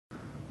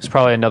There's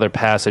probably another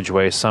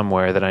passageway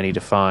somewhere that I need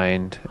to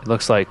find. It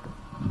looks like...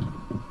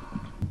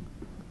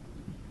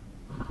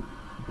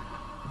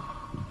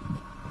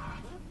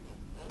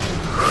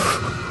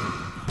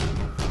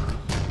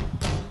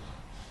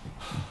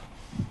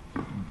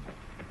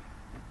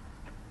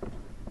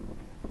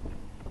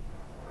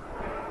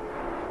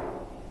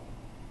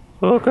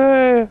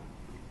 Okay.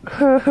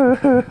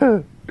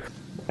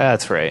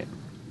 That's right.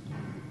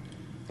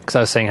 Because I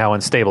was saying how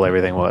unstable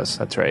everything was.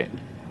 That's right.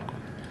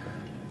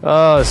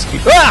 Oh,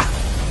 excuse... Ah!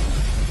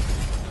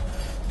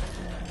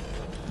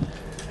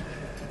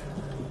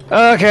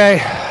 Okay.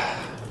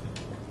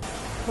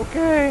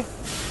 Okay.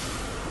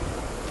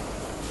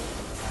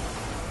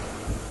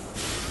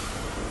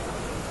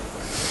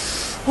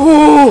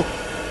 Ooh!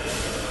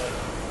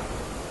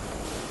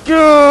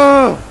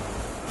 Gah!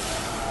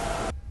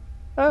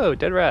 Oh,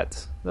 dead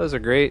rats. Those are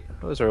great.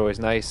 Those are always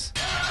nice.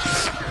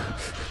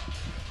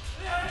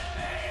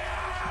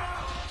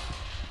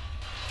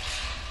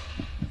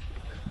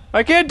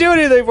 I can't do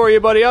anything for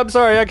you, buddy. I'm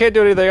sorry. I can't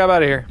do anything. I'm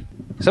out of here.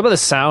 Some of the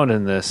sound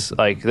in this,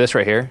 like this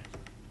right here.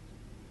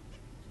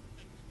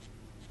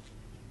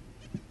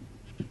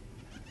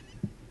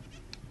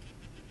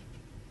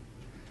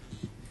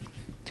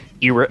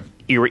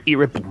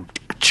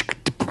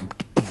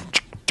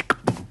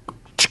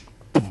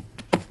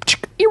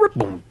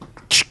 Boom.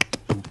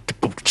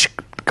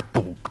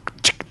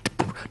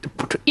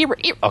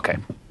 Okay.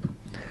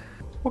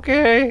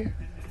 Okay.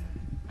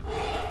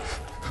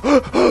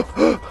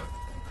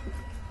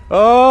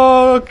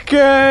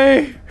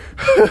 Okay.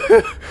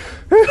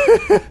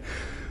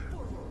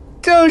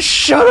 Don't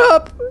shut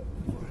up.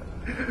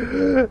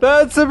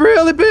 That's a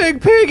really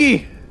big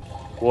piggy.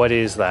 What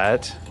is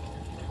that?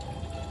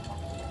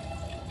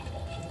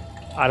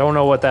 I don't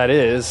know what that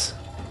is.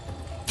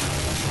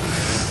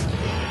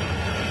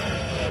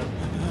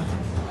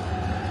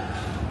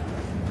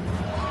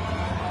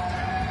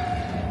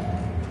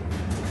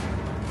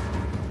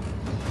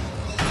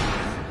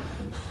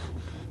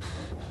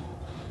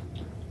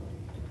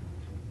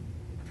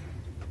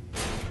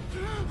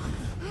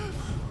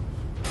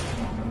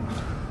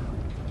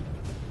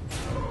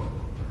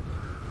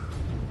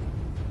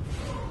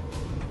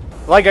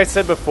 Like I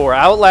said before,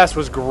 Outlast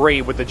was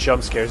great with the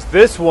jump scares.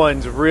 This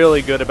one's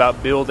really good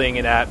about building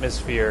an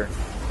atmosphere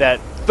that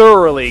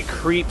thoroughly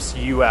creeps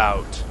you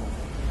out.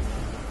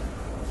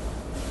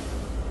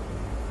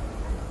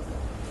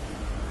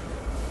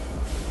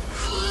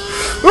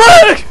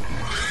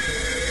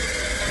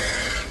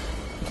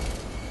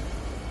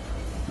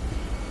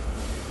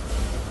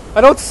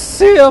 I don't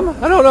see him.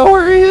 I don't know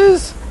where he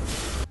is.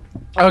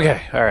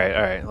 Okay, all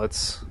right.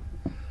 Let's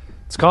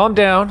calm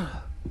down.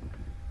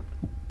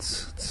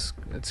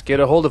 Let's get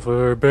a hold of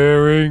our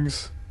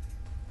bearings.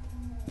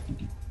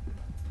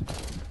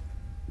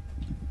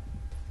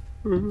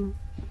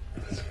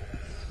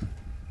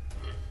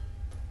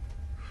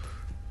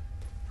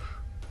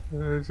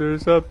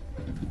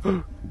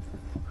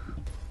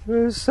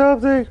 There's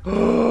something.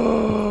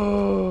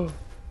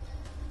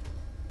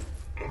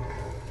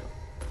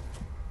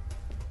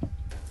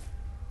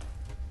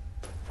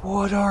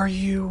 What are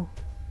you?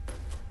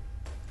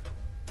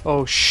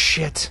 Oh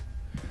shit.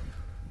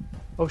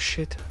 Oh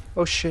shit.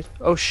 Oh shit,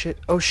 oh shit,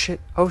 oh shit,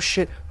 oh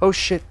shit, oh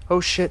shit,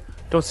 oh shit.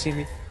 Don't see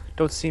me,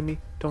 don't see me,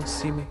 don't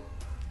see me.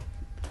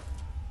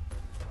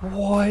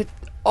 What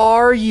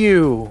are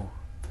you?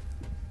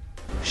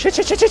 Shit.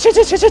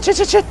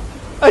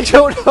 I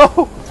don't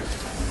know.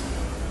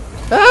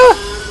 Ah!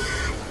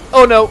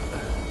 Oh no.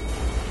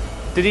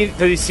 Did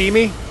he see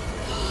me?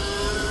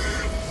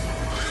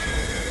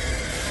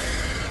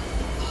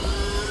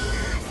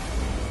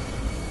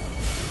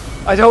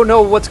 I don't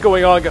know what's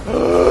going on.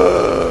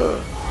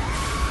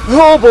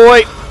 Oh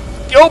boy!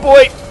 Oh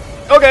boy!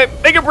 Okay,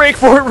 make a break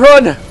for it,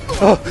 run!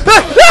 Oh.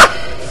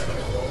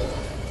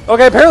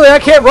 Okay, apparently I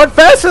can't run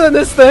faster than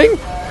this thing!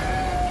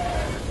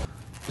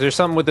 Is there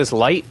something with this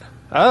light?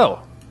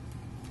 Oh.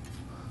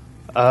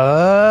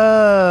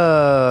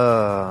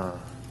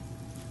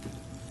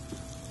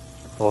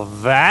 Well,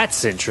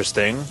 that's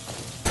interesting.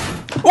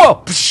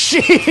 Whoa!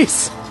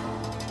 Jeez!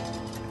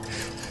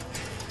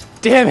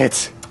 Damn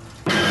it!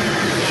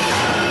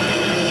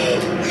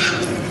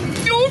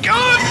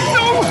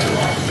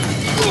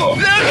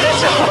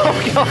 Oh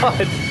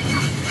god!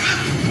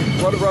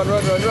 Run.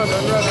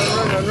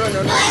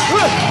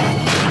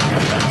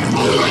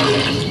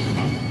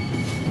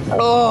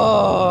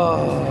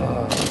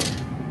 Oh!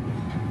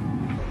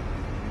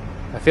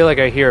 I feel like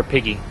I hear a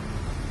piggy.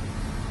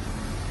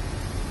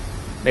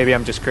 Maybe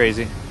I'm just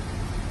crazy.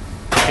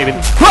 Maybe.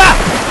 Ah!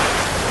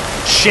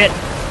 Shit!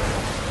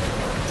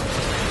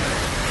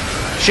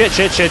 Shit.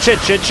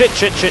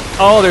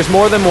 Oh, there's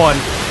more than one.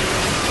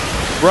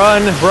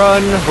 Run.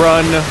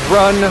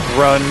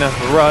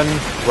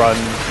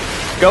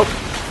 Go.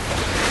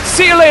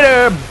 See you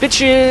later,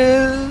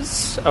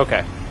 bitches!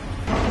 Okay.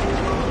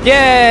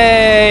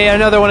 Yay!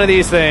 Another one of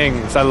these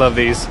things. I love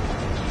these.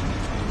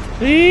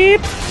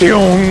 Beep.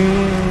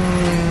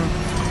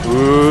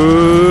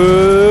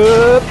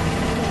 Whoop.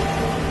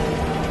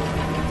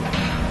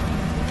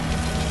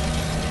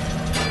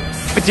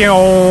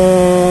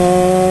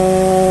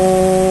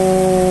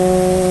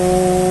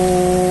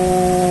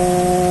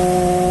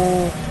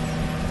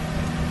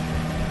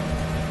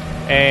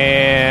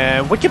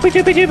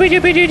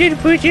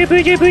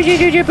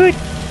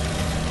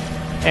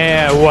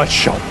 And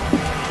watch out.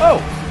 Oh!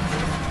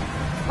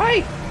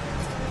 Hi!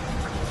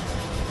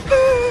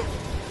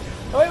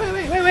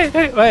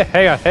 Wait,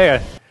 hang on.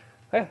 Hey,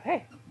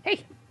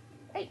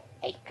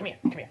 come here.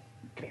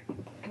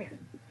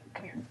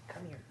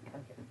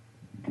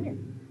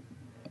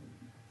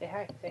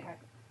 Say hi.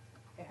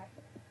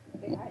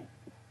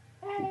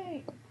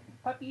 Hey,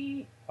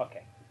 puppy.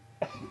 Okay.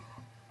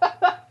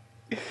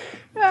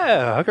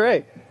 Yeah,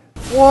 great.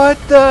 What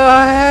the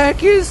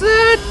heck is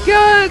that?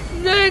 God,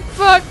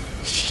 fuck.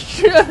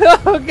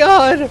 Oh,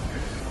 God.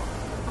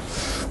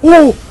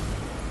 Oh!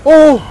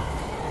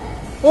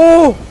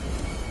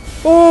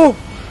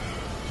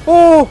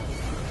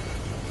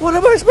 What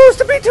am I supposed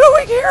to be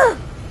doing here?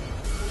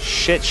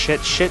 Shit.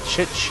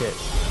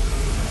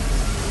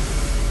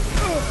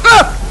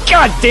 Ah!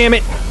 God damn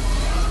it!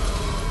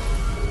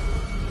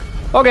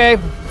 Okay,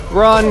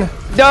 run.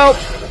 Nope.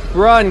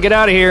 Run, get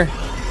out of here.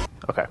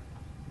 Okay.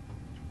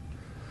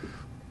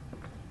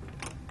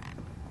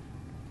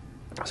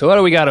 So what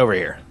do we got over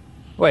here?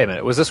 Wait a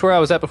minute, was this where I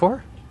was at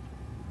before?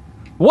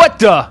 What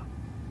the?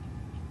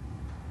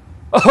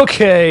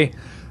 Okay,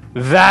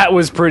 that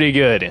was pretty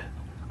good.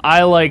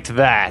 I liked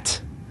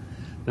that.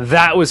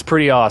 That was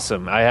pretty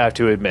awesome, I have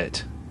to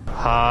admit.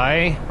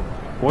 Hi?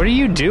 What are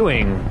you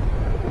doing?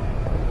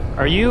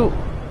 Are you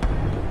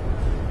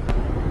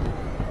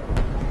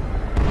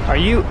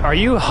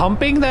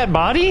humping that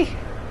body?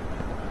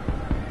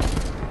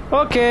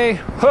 Okay,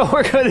 well,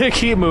 we're gonna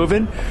keep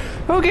moving.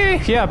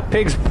 Okay, yeah,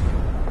 pigs.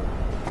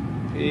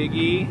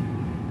 Piggy.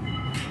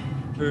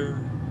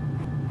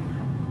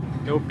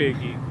 No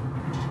piggy.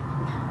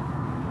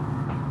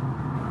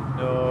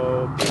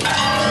 No piggy.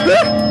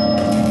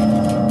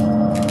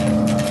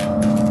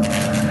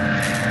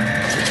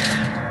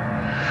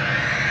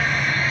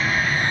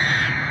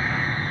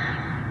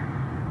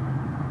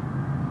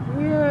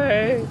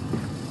 Yay.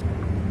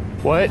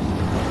 What?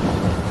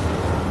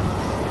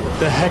 What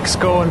the heck's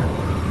going?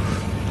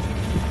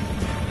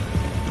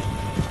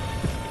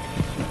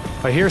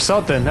 I hear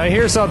something.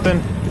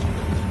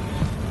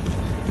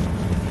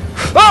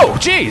 Oh,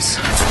 jeez!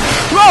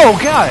 Oh,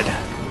 God!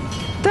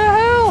 The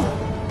hell?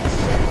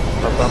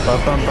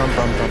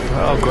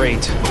 Oh,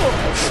 great.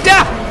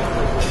 Ah!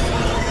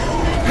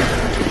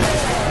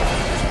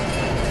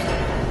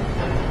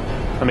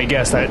 Let me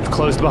guess, that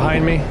closed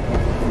behind me?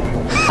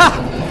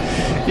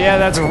 Ha! Yeah,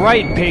 that's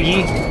right,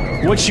 piggy.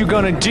 What you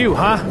gonna do,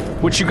 huh?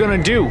 What you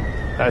gonna do?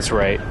 That's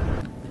right.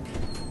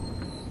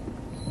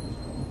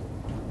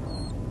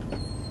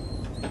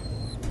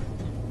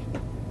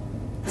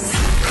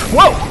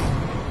 Whoa!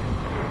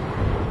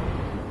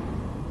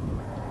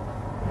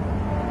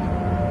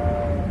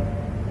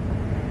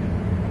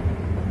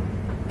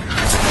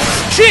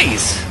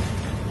 Jeez!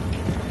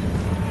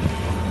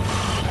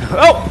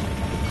 Oh!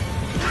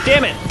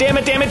 Damn it!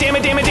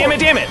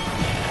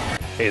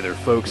 Hey there,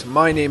 folks.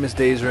 My name is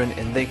Dazerin,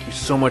 and thank you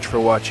so much for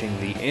watching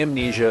the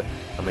Amnesia,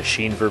 A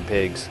Machine for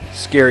Pigs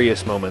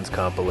Scariest Moments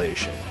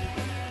compilation.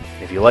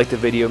 If you liked the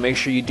video, make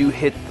sure you do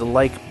hit the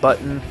like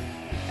button,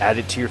 add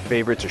it to your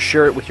favorites, or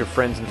share it with your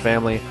friends and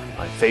family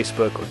on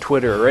Facebook or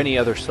Twitter or any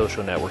other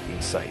social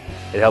networking site.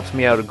 It helps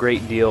me out a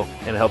great deal,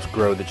 and it helps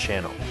grow the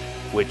channel,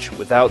 which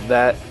without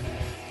that,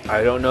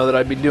 I don't know that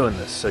I'd be doing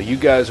this. So you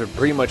guys are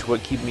pretty much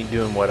what keep me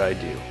doing what I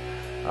do.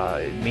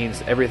 It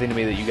means everything to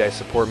me that you guys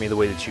support me the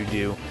way that you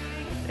do,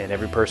 and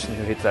every person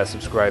who hits that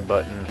subscribe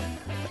button,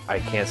 I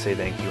can't say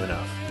thank you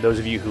enough. Those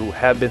of you who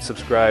have been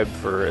subscribed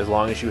for as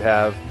long as you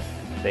have,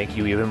 thank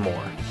you even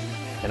more.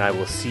 And I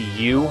will see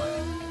you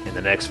in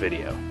the next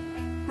video.